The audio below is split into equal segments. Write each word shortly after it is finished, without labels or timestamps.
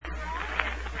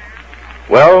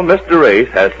Well, Mr. Race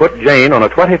has put Jane on a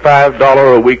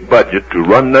 $25 a week budget to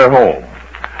run their home.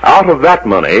 Out of that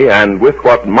money, and with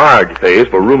what Marge pays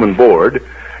for room and board,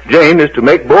 Jane is to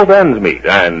make both ends meet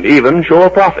and even show a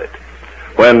profit.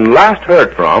 When last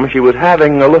heard from, she was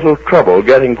having a little trouble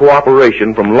getting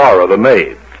cooperation from Laura, the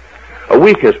maid. A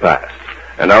week has passed,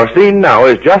 and our scene now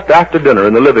is just after dinner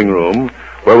in the living room,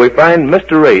 where we find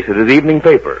Mr. Race at his evening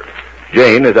paper.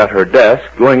 Jane is at her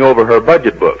desk going over her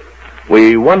budget book.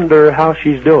 We wonder how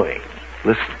she's doing.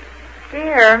 Listen.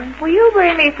 Dear, will you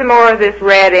bring me some more of this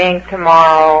red ink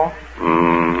tomorrow?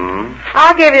 Mm-hmm.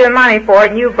 I'll give you the money for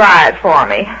it and you buy it for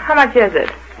me. How much is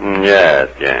it? Yes,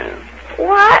 Jane.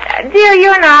 What? Dear,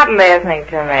 you're not listening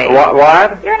to me.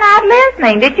 What? You're not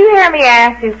listening. Did you hear me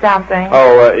ask you something?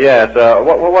 Oh, yes.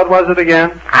 What was it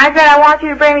again? I said I want you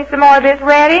to bring me some more of this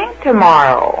red ink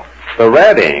tomorrow. The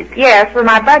red ink? Yes, for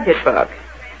my budget book.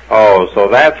 Oh, so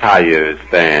that's how you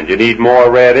stand. You need more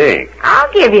red ink.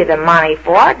 I'll give you the money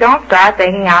for it. Don't start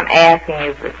thinking I'm asking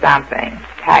you for something.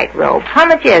 Tightrope. How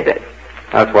much is it?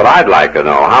 That's what I'd like to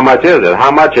know. How much is it?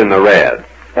 How much in the red?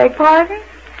 Beg pardon?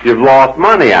 You've lost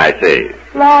money, I see.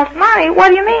 Lost money?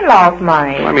 What do you mean lost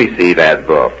money? Let me see that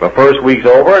book. The first week's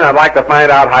over, and I'd like to find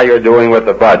out how you're doing with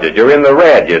the budget. You're in the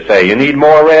red, you say. You need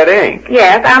more red ink.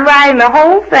 Yes, I'm writing the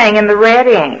whole thing in the red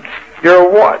ink. You're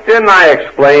what? Didn't I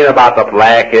explain about the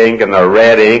black ink and the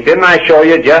red ink? Didn't I show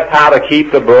you just how to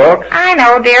keep the books? I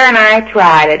know, dear, and I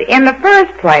tried it. In the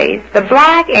first place, the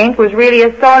black ink was really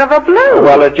a sort of a blue.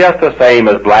 Well, it's just the same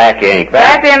as black ink.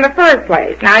 That's in the first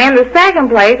place. Now, in the second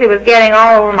place, it was getting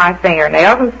all over my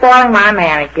fingernails and spoiling my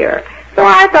manicure. So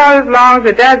I thought as long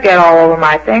as it does get all over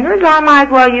my fingers, I might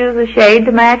as well use a shade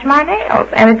to match my nails.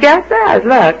 And it just does,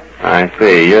 look. I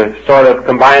see. You're sort of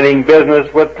combining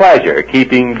business with pleasure,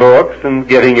 keeping books and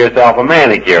getting yourself a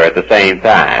manicure at the same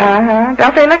time. Uh-huh.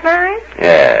 Don't they look nice?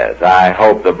 Yes, I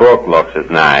hope the book looks as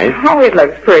nice. Oh, it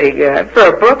looks pretty good.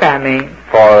 For a book, I mean.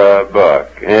 For a book.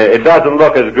 It doesn't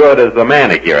look as good as the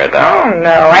manicure, though. Oh, no.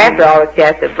 After all, it's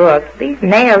just a book. These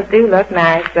nails do look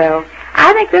nice, though.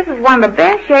 I think this is one of the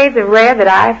best shades of red that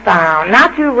I've found.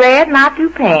 Not too red, not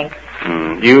too pink.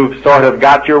 You've sort of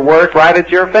got your work right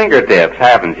at your fingertips,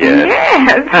 haven't you?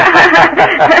 Yes.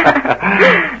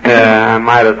 I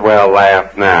might as well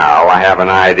laugh now. I have an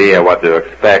idea what to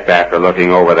expect after looking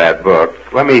over that book.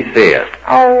 Let me see it.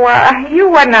 Oh,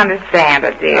 you wouldn't understand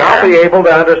it, dear. I'll be able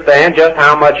to understand just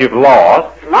how much you've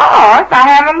lost. Lost? I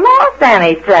haven't lost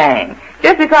anything.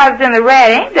 Just because it's in the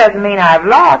red ink doesn't mean I've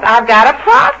lost. I've got a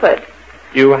profit.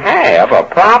 You have a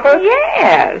profit?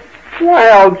 Yes.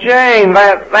 Well, Jane,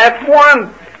 that's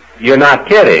one. You're not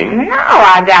kidding. No,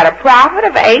 I got a profit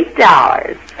of $8.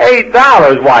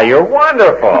 $8? Why, you're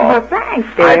wonderful. Well, thanks,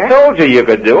 dear. I told you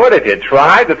could do it if you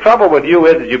tried. The trouble with you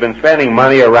is that you've been spending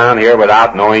money around here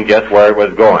without knowing just where it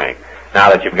was going.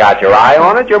 Now that you've got your eye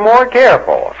on it, you're more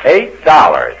careful.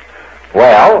 $8.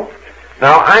 Well,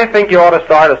 now I think you ought to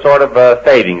start a sort of a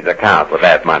savings account with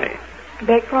that money.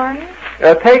 Beg pardon?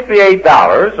 Take the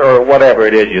 $8, or whatever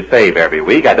it is you save every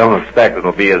week. I don't expect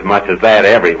it'll be as much as that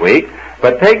every week.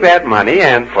 But take that money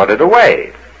and put it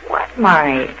away. What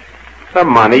money? The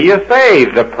money you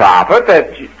save, the profit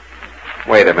that you...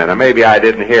 Wait a minute, maybe I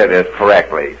didn't hear this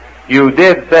correctly. You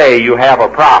did say you have a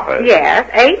profit. Yes,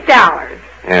 $8.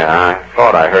 Yeah, I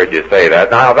thought I heard you say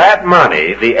that. Now that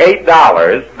money, the $8...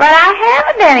 But I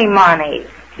haven't any money.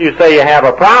 You say you have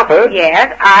a profit?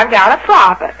 Yes, I've got a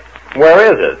profit.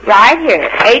 Where is it? Right here,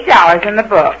 $8 in the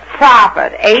book.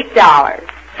 Profit, $8.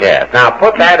 Yes, now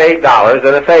put that $8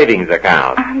 in a savings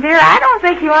account. Dear, I don't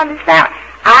think you understand.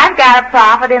 I've got a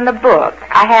profit in the book.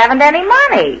 I haven't any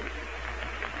money.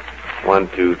 1,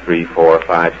 2, 3, 4,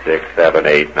 5, 6, 7,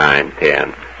 8, 9,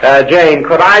 10. Jane,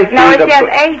 could I see No, it's just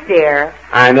 8, dear.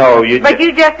 I know. But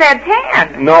you just said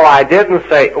 10. No, I didn't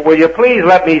say... Will you please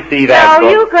let me see that book? No,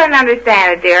 you couldn't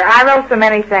understand it, dear. I wrote so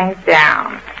many things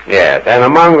down. Yes, and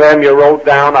among them you wrote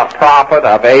down a profit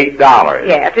of $8.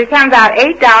 Yes, it comes out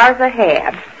 $8 a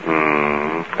head.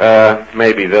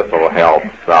 Maybe this will help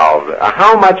solve it.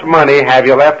 How much money have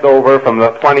you left over from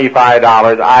the $25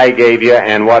 I gave you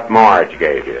and what Marge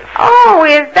gave you? Oh,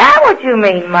 is that what you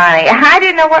mean, money? I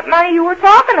didn't know what money you were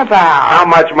talking about. How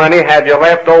much money have you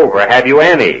left over? Have you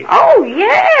any? Oh,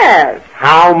 yes.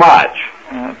 How much?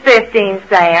 15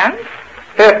 cents.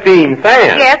 15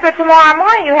 cents? Yes, but tomorrow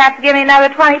morning you have to give me another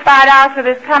 $25 for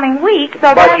this coming week.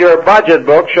 So but your budget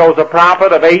book shows a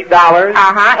profit of $8?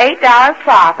 $8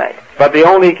 profit. But the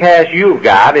only cash you've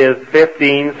got is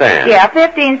 15 cents. Yeah,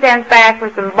 15 cents back for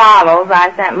some bottles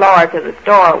I sent Laura to the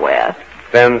store with.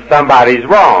 then somebody's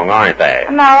wrong, aren't they?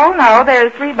 No,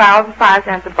 there's 3 bottles of 5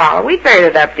 cents a bottle. We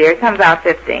figured it up, dear. It comes out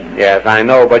 15. Yes, I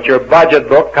know, but your budget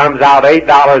book comes out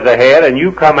 $8 a head, and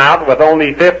you come out with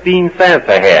only 15 cents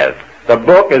a head. The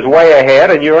book is way ahead,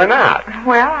 and you're not.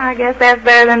 Well, I guess that's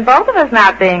better than both of us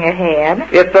not being ahead.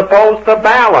 It's supposed to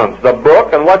balance. The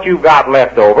book and what you've got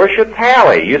left over should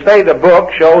tally. You say the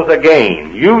book shows a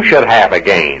gain. You should have a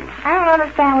gain. I don't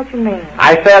understand what you mean.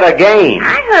 I said a gain.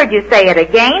 I heard you say it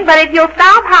again, but if you'll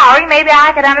stop hollering, maybe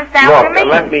I could understand what you mean.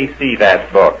 Look, let me see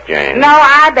that book, Jane. No,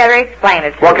 I better explain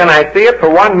it to you. Well, can I see it for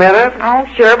 1 minute? Oh,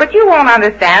 sure, but you won't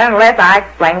understand unless I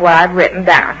explain what I've written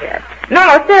down here.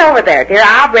 No, sit over there, dear.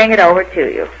 I'll bring it over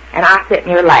to you. And I'll sit in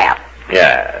your lap.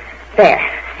 Yes. There.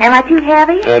 Am I too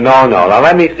heavy? No. Now,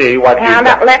 let me see what Now,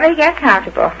 let me get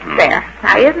comfortable. There.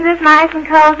 Now, isn't this nice and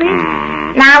cozy?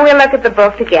 Now, we'll look at the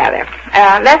book together.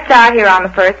 Let's start here on the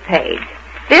first page.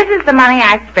 This is the money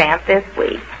I spent this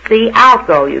week. The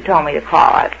outgo, you told me to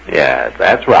call it. Yes,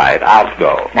 that's right.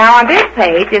 Outgo. Now, on this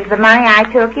page is the money I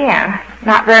took in.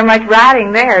 Not very much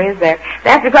writing there, is there?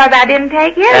 That's because I didn't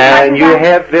take in. And you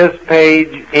have this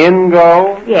page,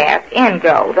 Ingo? Yes,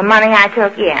 Ingo, the money I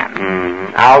took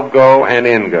in. Outgo and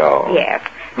Ingo. Yes.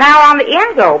 Now, on the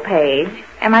Ingo page,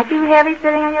 am I too heavy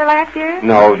sitting on your lap, dear?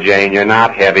 No, Jane, you're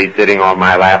not heavy sitting on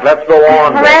my lap. Let's go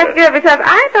on. Well, that's good, because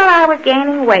I thought I was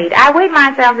gaining weight. I weighed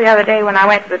myself the other day when I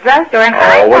went to the drugstore, and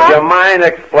I thought... would you mind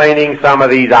explaining some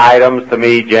of these items to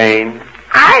me, Jane?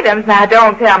 Items? Now,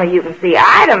 don't tell me you can see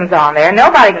items on there.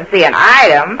 Nobody can see an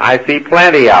item. I see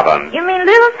plenty of them. You mean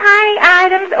little tiny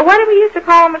items? What did we used to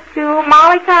call them at school?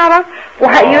 Mollycoddles?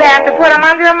 Why, you have to put them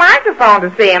under a microphone to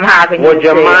see them. How can you see? Would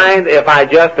you mind if I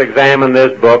just examined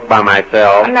this book by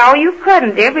myself? No, you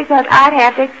couldn't, dear, because I'd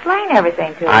have to explain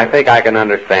everything to you. I think I can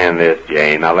understand this,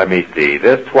 Jane. Now, let me see.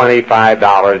 This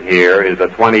 $25 here is the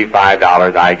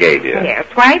 $25 I gave you. Yes,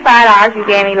 $25 you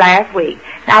gave me last week.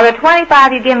 Now, the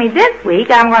 $25 you give me this week,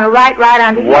 I'm going to write right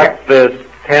under here. What's this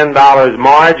 $10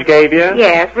 Marge gave you?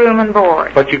 Yes, room and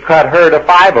board. But you cut her to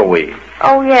 $5 a week.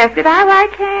 Oh, yes. Did I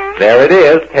write 10? There it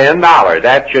is, $10.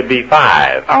 That should be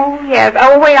 $5. Oh, yes.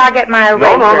 Oh, wait, I'll get my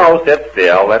eraser. No, sit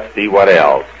still. Let's see what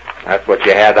else. That's what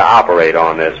you had to operate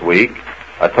on this week.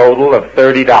 A total of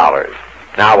 $30.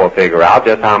 Now we'll figure out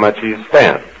just how much you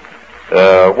spent.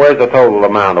 Where's the total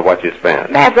amount of what you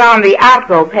spent? That's on the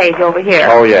outgo page over here.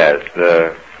 Oh, yes.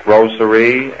 The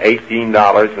grocery,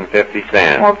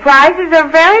 $18.50. Well, prices are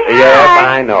very high. Yes,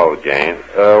 I know, Jane.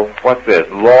 What's this,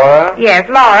 Laura? Yes,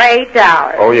 Laura,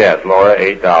 $8. Oh, yes, Laura,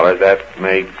 $8. That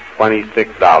makes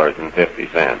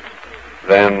 $26.50.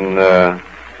 Then,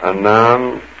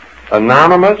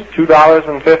 Anonymous,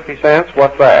 $2.50.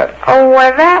 What's that? Oh,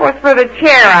 well, that was for the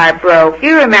chair I broke.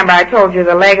 You remember I told you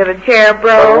the leg of the chair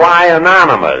broke? But why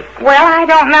Anonymous? Well, I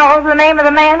don't know. It was the name of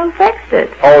the man who fixed it.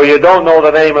 Oh, you don't know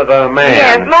the name of the man?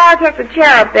 Yes, Laura took the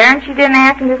chair up there, and she didn't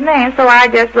ask him his name, so I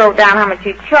just wrote down how much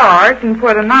he charged and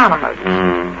put Anonymous.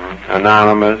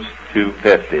 Anonymous,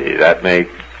 $2.50. That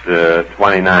makes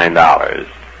 $29.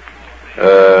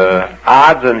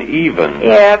 Odds and evens.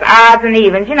 Yes, odds and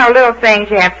evens. You know, little things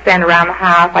you have to send around the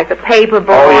house, like the paper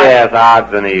boy. Oh, yes,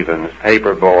 odds and evens.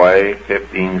 Paper boy,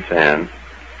 15 cents.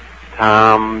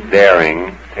 Tom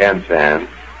Daring, 10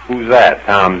 cents. Who's that,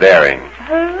 Tom Daring?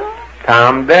 Who?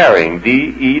 Tom Daring,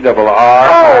 D-E-R-R.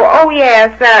 Oh,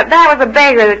 yes. That was a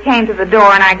beggar that came to the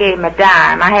door, and I gave him a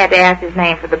dime. I had to ask his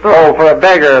name for the book. Oh, for a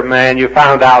beggar, man, you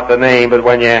found out the name, but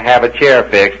when you have a chair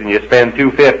fixed and you spend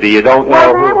 $2.50, you don't know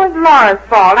Well, who... that was Laura's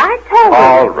fault. I told her.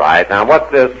 All right. Now,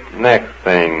 what's this next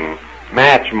thing?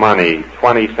 Match money,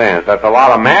 20 cents. That's a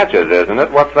lot of matches, isn't it?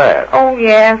 What's that? Oh,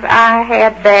 yes, I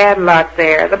had bad luck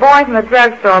there. The boy from the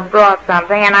drugstore brought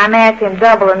something, and I matched him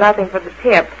double or nothing for the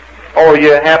tip. Oh,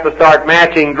 you have to start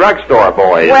matching drugstore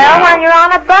boys Well, now. when you're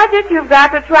on a budget, you've got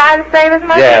to try to save as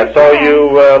much as Yeah, you so can.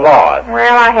 you lost.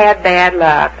 Well, I had bad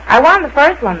luck. I won the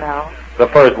first one, though. The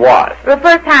first what? The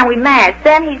first time we matched.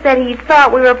 Then he said he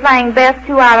thought we were playing best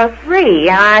 2 out of 3,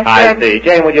 and I said... I see.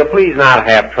 Jane, would you please not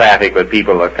have traffic with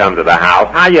people that come to the house?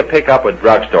 How you pick up with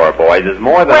drugstore boys is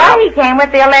more than... Well, he came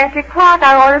with the electric clock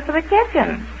I ordered for the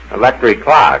kitchen. Electric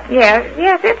clock? Yes,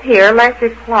 it's here,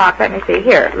 electric clock. Let me see.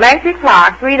 Here, electric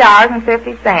clock,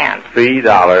 $3.50.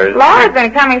 $3. Laura's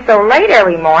been coming so late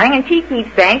every morning, and she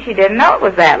keeps saying she didn't know it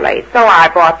was that late. So I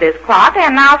bought this clock,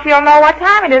 and now she'll know what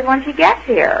time it is when she gets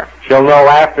here. She'll know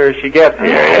after she gets here,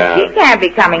 yeah. She can't be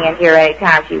coming in here any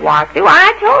time she wants to.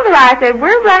 I told her, I said,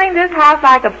 we're running this house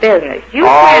like a business. You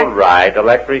All can't... right,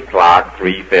 electric clock,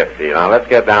 $3.50. Now, let's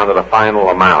get down to the final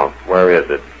amount. Where is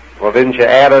it? Well, didn't you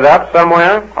add it up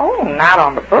somewhere? Oh, not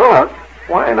on the book.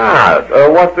 Why not?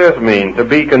 What's this mean? To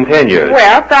be continued.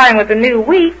 Well, starting with the new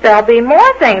week, there'll be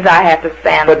more things I have to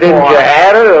spend But didn't for. you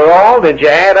add it at all? Did you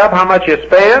add up how much you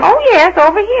spent? Oh, yes,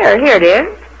 over here. Here it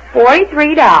is.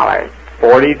 $43.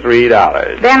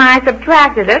 $43. Then I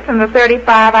subtracted it from the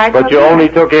 35 I took But you in. only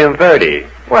took in 30.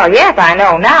 Well, yes, I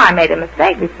know. Now I made a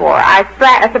mistake before. I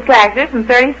subtracted it from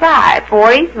 35.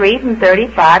 43 from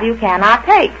 35 you cannot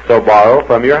take. So borrow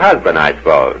from your husband, I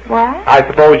suppose. What? I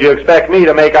suppose you expect me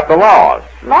to make up the loss.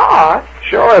 Loss?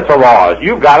 Sure, it's a loss.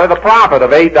 You've got it a profit of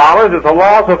 $8. It's a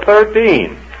loss of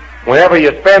 13. Whenever you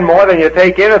spend more than you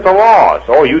take in, it's a loss.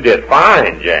 Oh, you did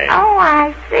fine, Jane. Oh,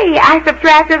 I see. I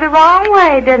subtracted the wrong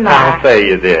way, didn't I? I'll say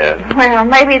you did. Well,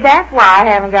 maybe that's why I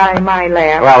haven't got any money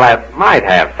left. Well, that might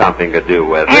have something to do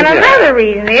with it. And another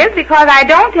reason is because I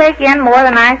don't take in more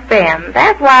than I spend.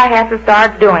 That's why I have to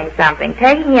start doing something,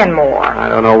 taking in more. I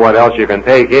don't know what else you can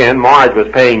take in. Marge was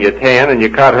paying you 10 and you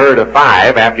cut her to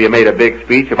 5 after you made a big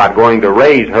speech about going to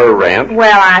raise her rent.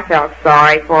 Well, I felt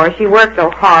sorry for her. She worked so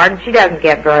hard and she doesn't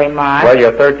get very much. Well,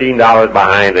 you're $13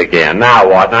 behind again. Now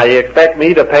what? Now you expect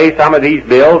me to pay some of these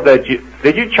bills that you...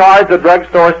 Did you charge the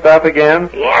drugstore stuff again?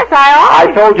 Yes, I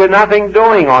always... I told you nothing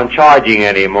doing on charging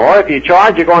anymore. If you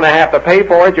charge, you're going to have to pay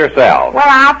for it yourself. Well,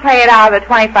 I'll pay it out of the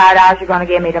 $25 you're going to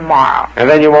give me tomorrow. And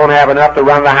then you won't have enough to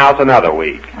run the house another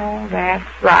week. Oh, that's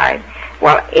right.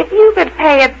 Well, if you could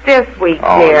pay it this week,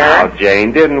 Oh, dear. now,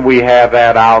 Jane, didn't we have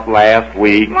that out last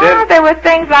week? Well, there were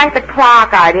things like the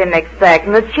clock I didn't expect,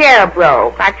 and the chair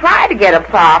broke. I tried to get a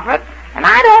profit, and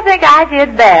I don't think I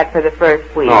did bad for the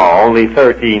first week. No, only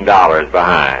 $13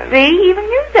 behind. See, even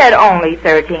you said only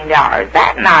 $13.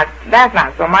 That's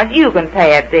not so much. You can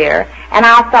pay it, dear. And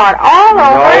I'll start all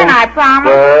over, and I promise...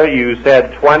 Sir, you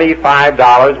said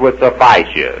 $25 would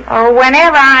suffice you. Oh,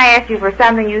 whenever I ask you for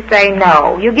something, you say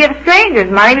no. You give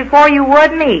strangers money before you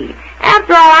would me.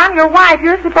 After all, I'm your wife.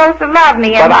 You're supposed to love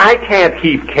me. But I can't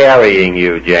keep carrying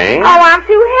you, Jane. Oh, I'm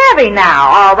too heavy now.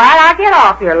 All right, I'll get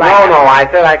off your lap. No, I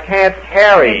said I can't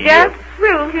carry It you. just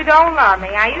proves you don't love me.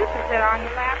 I used to sit on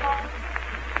your lap all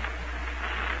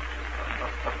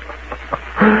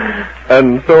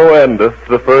And so endeth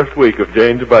the first week of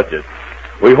Jane's budget.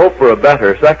 We hope for a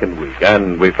better second week,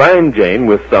 and we find Jane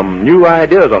with some new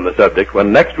ideas on the subject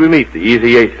when next we meet the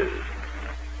Easy Aces.